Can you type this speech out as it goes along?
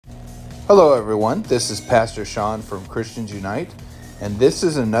Hello everyone, this is Pastor Sean from Christians Unite, and this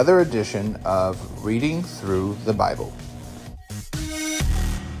is another edition of Reading Through the Bible.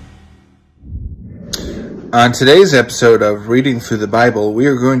 On today's episode of Reading Through the Bible, we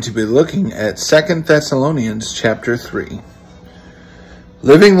are going to be looking at 2 Thessalonians chapter 3.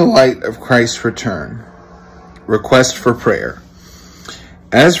 Living the light of Christ's return. Request for prayer.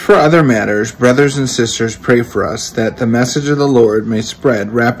 As for other matters, brothers and sisters, pray for us, that the message of the Lord may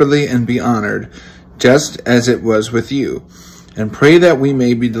spread rapidly and be honored, just as it was with you. And pray that we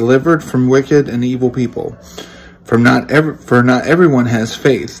may be delivered from wicked and evil people. For not everyone has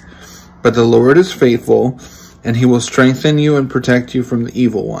faith, but the Lord is faithful, and he will strengthen you and protect you from the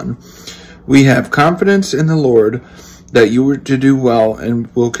evil one. We have confidence in the Lord that you are to do well and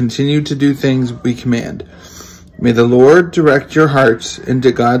will continue to do things we command. May the Lord direct your hearts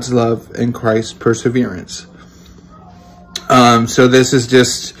into God's love and Christ's perseverance. So this is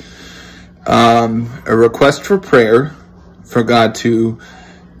just a request for prayer for God to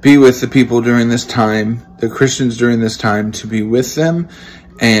be with the people during this time, the Christians during this time, to be with them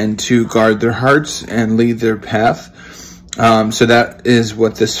and to guard their hearts and lead their path. So that is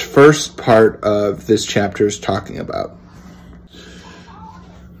what this first part of this chapter is talking about.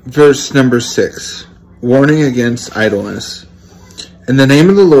 Verse number 6. Warning against idleness. In the name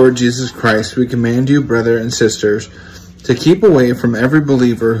of the Lord Jesus Christ, we command you, brother and sisters, to keep away from every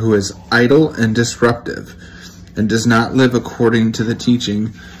believer who is idle and disruptive and does not live according to the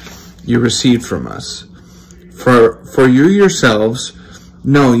teaching you received from us. For you yourselves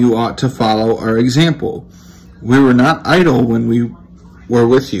know you ought to follow our example. We were not idle when we were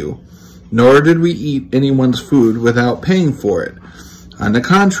with you, nor did we eat anyone's food without paying for it. On the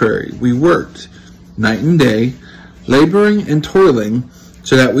contrary, we worked night and day, laboring and toiling,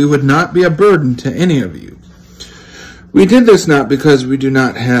 so that we would not be a burden to any of you. We did this not because we do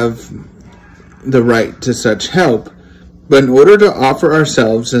not have the right to such help, but in order to offer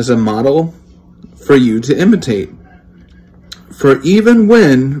ourselves as a model for you to imitate. For even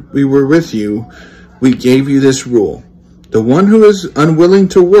when we were with you, we gave you this rule: the one who is unwilling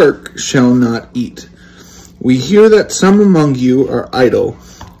to work shall not eat. We hear that some among you are idle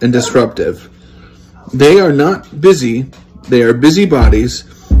and disruptive. They are not busy, they are busybodies.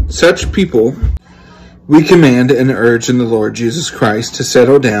 Such people we command and urge in the Lord Jesus Christ to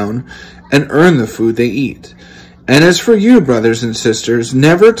settle down and earn the food they eat. And as for you, brothers and sisters,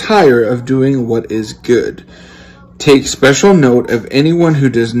 never tire of doing what is good. Take special note of anyone who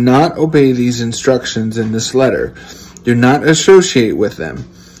does not obey these instructions in this letter. Do not associate with them,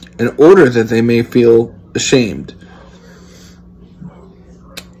 in order that they may feel ashamed.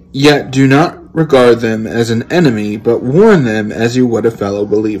 Yet do not regard them as an enemy, but warn them as you would a fellow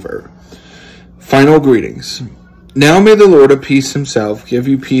believer. Final greetings. Now may the Lord of peace himself give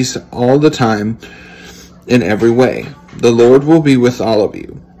you peace all the time in every way. The Lord will be with all of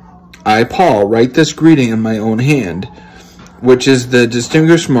you. I, Paul, write this greeting in my own hand, which is the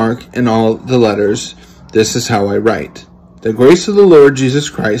distinguished mark in all the letters. This is how I write. The grace of the Lord Jesus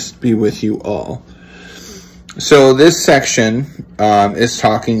Christ be with you all. So this section is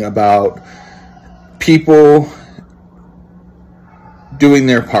talking about people doing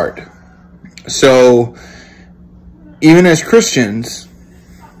their part. So even as Christians,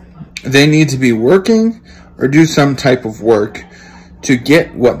 they need to be working or do some type of work to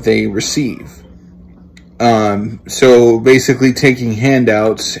get what they receive. So basically taking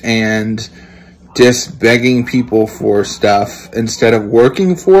handouts and just begging people for stuff instead of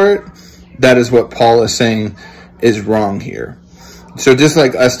working for it, that is what Paul is saying is wrong here. So just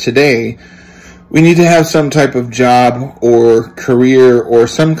like us today, we need to have some type of job or career or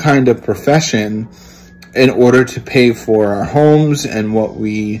some kind of profession in order to pay for our homes and what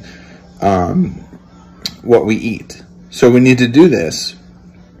we eat. So we need to do this.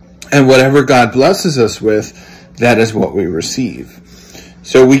 And whatever God blesses us with, that is what we receive.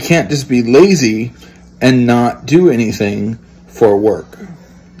 So we can't just be lazy and not do anything for work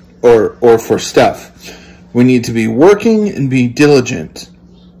or for stuff. We need to be working and be diligent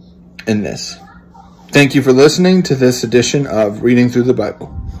in this. Thank you for listening to this edition of Reading Through the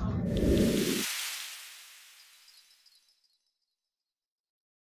Bible.